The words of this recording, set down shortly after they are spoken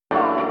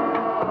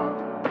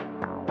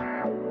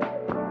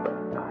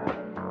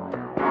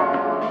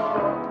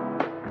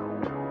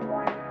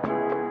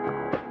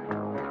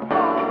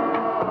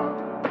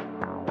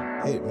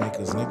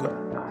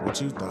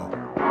what you thought.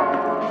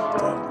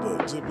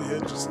 Just be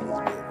interested in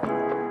this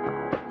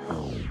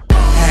movie.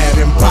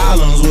 Having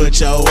problems with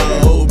your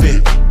old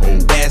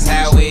bitch, that's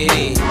how it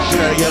is.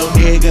 Girl, your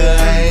nigga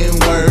ain't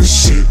worth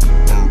shit.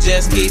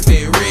 Just keep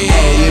it real.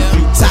 Hey, if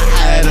you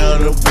tired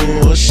of the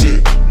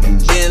bullshit,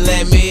 then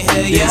let me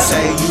hear ya. Then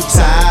say you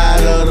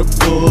tired of the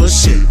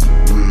bullshit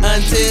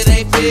until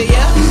they feel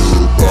ya.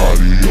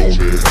 Everybody on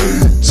that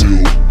hate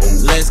till.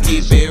 Let's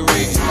keep it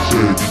real.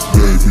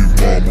 Baby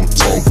mama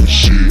talking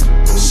shit.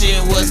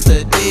 Shit, what's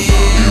the deal?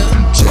 If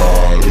you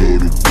tired of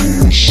the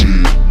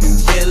bullshit,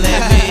 then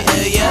let me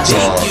hear ya.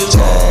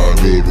 Tired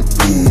of the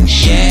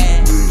bullshit.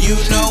 Yeah, you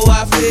know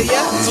I feel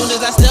ya. Soon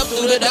as I step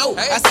through the door,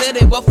 I said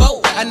it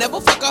before. I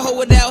never fuck a hoe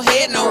without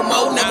head no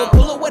more. Never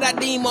pull up what I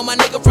deem on my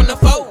nigga from the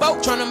folk.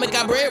 Tryna make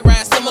our bread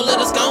rise similar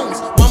to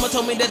scones. Mama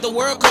told me that the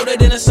world colder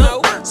than the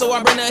snow, so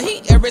I bring the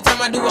heat every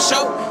time I do a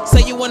show.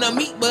 Say you wanna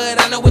meet, but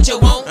I know what you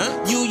want.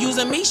 You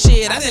using me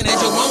shit, I think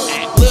that you won't.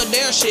 Lil'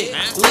 Dare shit,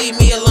 leave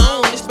me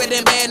alone.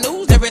 Expecting bad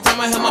news every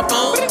time I hear my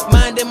phone.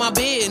 Minding my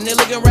business,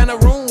 looking around the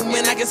room,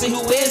 and I can see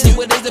who is it.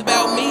 What is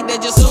about me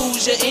that just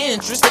soothes your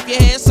interest? If you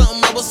had something,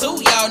 I would sue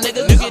y'all,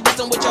 nigga. You get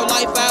distant with your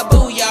life, I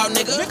boo y'all,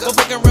 nigga. Go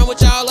fucking around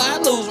with y'all, I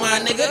lose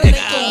my nigga. It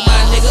ain't cool, my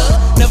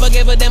nigga. Never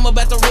gave a damn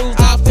about the rules,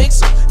 I'll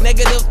fix them.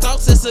 Negative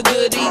thoughts, it's a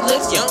good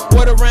elixir.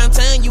 Word around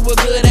town, you a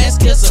good ass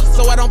kisser.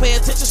 So I don't pay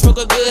attention, smoke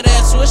a good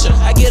ass swisher.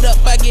 I get up,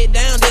 I get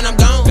down, then I'm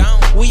gone.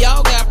 We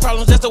all got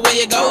problems, that's the way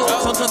it goes.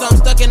 Sometimes I'm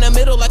stuck in the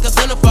middle like a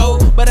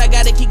centerfold, but I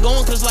gotta keep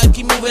going cause life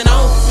keep moving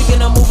on.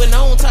 Speaking of moving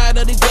on, tired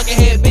of these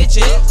buckethead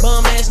bitches.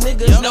 Bum ass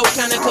niggas, no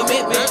kind of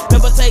commitment.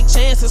 Never take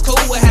chances, cool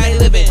with how they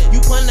living. You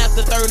punt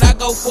after third, I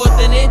go fourth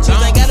and inches.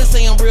 Ain't gotta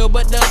say I'm real,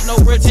 but there's no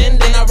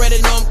pretending. I already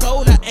know I'm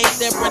cold, I ain't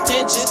that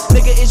pretentious.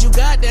 Nigga, is you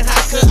God, then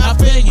how could I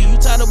feel you? You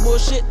tired of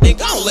bullshit,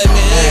 then gon' let me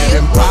hear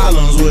having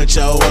problems with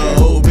your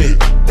old bitch,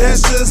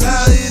 That's just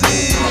how it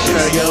is.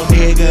 girl, your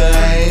nigga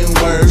ain't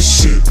worth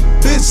shit.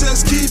 Bitch,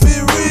 just keep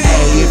it real.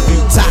 Hey, if you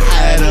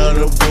tired of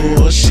the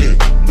bullshit,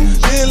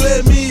 then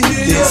let me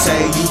hear then ya.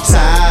 say you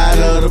tired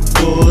of the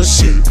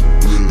bullshit.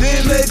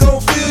 Then they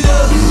gon' feel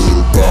ya.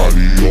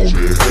 Everybody on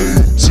that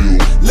hate till.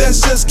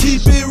 Let's just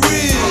keep it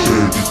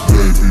real.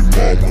 Baby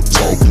mama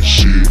talking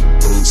shit.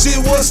 Shit,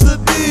 what's the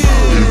If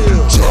deal? you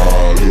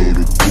tired of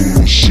the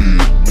bullshit,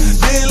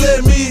 Then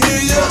let me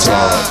hear ya.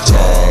 tired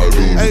of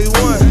the Hey,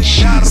 one,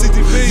 bullshit.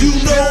 you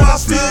know I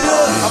feel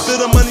ya. I feel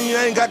the money you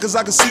ain't got cause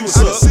I can see what's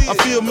up. I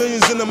feel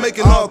millions in the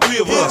making, all three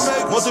of us.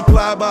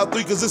 Multiply by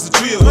 3 cause it's the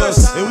three of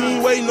us. And we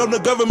ain't waiting on the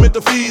government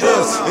to feed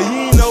us. And you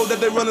ain't know that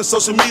they running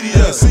social media.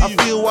 I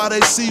feel why they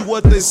see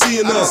what they see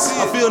in us.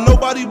 I feel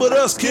nobody but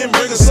us can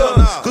bring us up.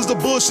 Cause the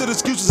bullshit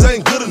excuses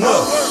ain't good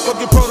enough. Fuck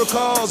your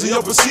protocols and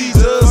your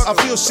procedures. I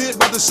feel shit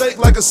about to shake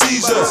like a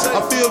seizure.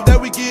 I feel that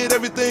we get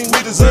everything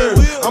we deserve.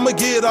 I'ma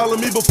get all of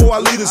me before I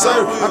leave this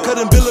earth. I cut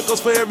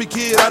umbilicals for every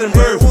kid I done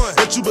birth.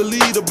 That you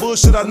believe the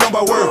bullshit I know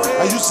by worth.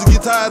 I used to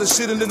get tired of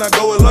shit and then I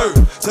go alert.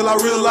 Till I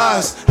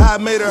realized how I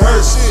made her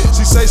hurt.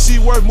 She say she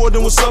worth more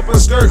than what's up in her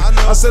skirt.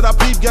 I said I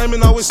peep game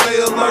and always stay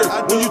alert.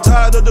 When you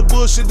tired of the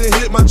bullshit, then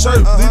hit my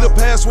church. Leave the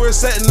past where it's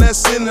set and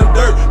that's in the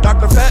dirt.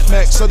 Dr. Fat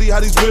Mac, study how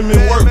these women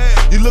work.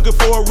 You looking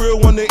for a real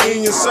one to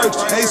in your search.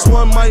 Ace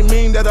one might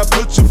mean that I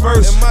put you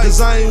first. Cause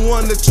I ain't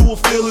one that you will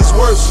feel is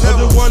worse. Or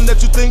the one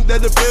that you think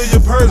that'll fill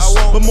your purse.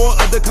 But more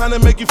of the kind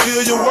that make you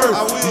feel your worth.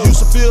 You used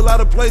to feel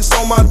out of place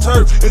on my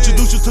turf.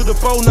 Introduce you to the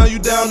foe, now you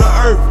down to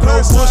earth.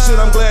 No bullshit,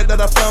 I'm glad that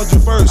I found you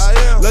first.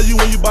 Love you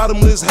when you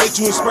bottomless, hate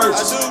you in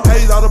spurts.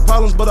 Hate all the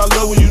problems, but I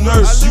love when you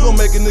nurse. You gon'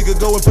 make a nigga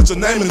go and put your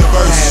name in the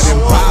verse.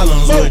 Having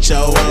problems with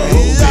your old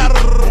bitch,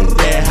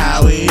 that's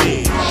how it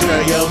is.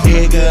 Girl, your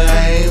nigga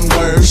ain't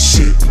worth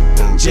shit.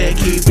 Just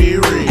keep it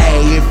real.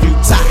 Hey, if you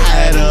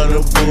tired of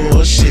the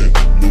bullshit,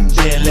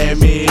 then let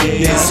me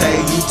hear ya. Then say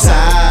you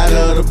tired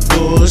of the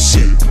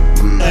bullshit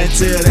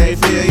until they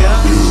feel ya.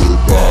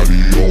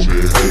 Everybody on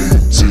that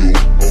hate till.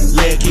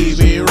 Let's keep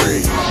it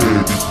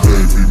real.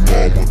 Baby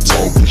mama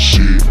talking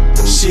shit.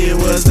 Shit,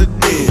 what's the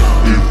deal?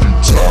 If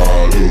you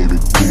tired of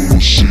the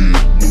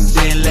bullshit,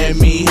 Then let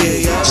me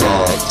hear ya.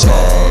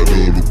 tired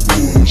of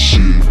the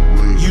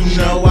bullshit. You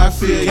know I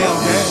feel ya,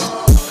 man.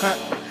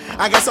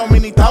 I got so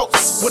many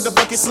thoughts, what the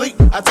fuck is sleep?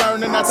 I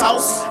turn and I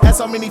toss. Had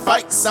so many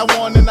fights, I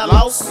won and I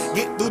lost.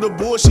 Get through the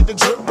bullshit, the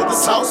drip with the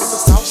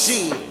sauce.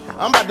 Shit,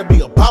 I'm about to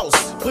be a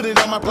boss. Put it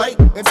on my plate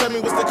and tell me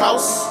what's the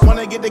cost.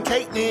 Wanna get the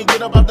cake, then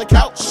get up off the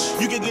couch.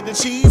 You can get the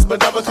cheese, but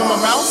never become a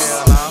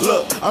mouse.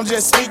 Look, I'm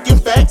just speaking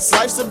facts.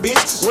 Life's a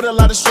bitch with a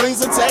lot of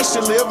strings attached.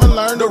 You live and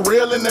learn the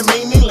real and the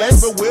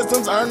meaningless. But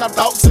wisdom's earned, our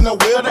thoughts and the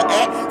will to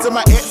act. To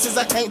my exes,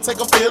 I can't take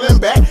a feeling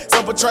back.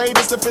 So betrayed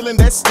is the feeling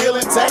that's still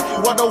intact.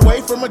 Walked away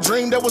from a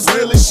dream that was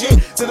real as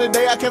shit. To the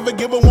day I can't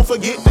forgive but won't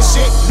forget the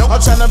shit. I'm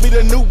tryna be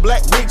the new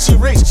black Richie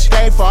Rich.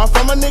 Ain't far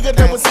from a nigga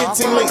that was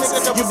hitting links.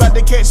 You about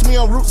to catch me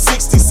on Route 6.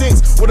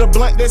 66 with a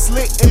blunt that's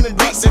lit and the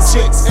dick that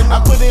chicks.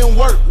 I put in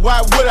work,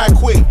 why would I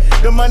quit?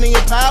 The money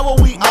and power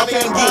we all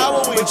can't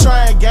get. Been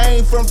trying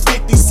game from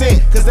 50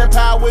 cent, cause that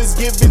power is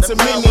given to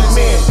many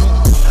men.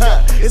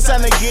 It's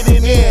time to get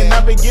it in.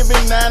 I've been giving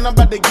 9, I'm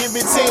about to give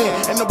it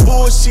 10. And the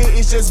bullshit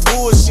is just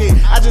bullshit.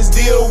 I just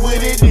deal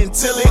with it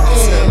until it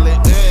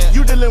ends.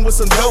 You dealing with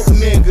some dope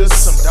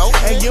niggas,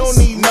 and you don't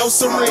need no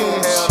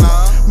syringe.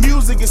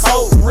 Music is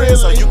so real,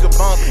 so you can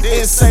bump it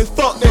and say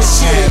fuck that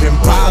shit. Having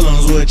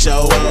problems with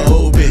your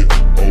old bitch,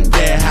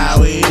 that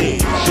how it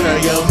is. Girl,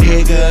 your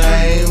nigga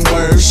ain't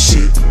worth shit.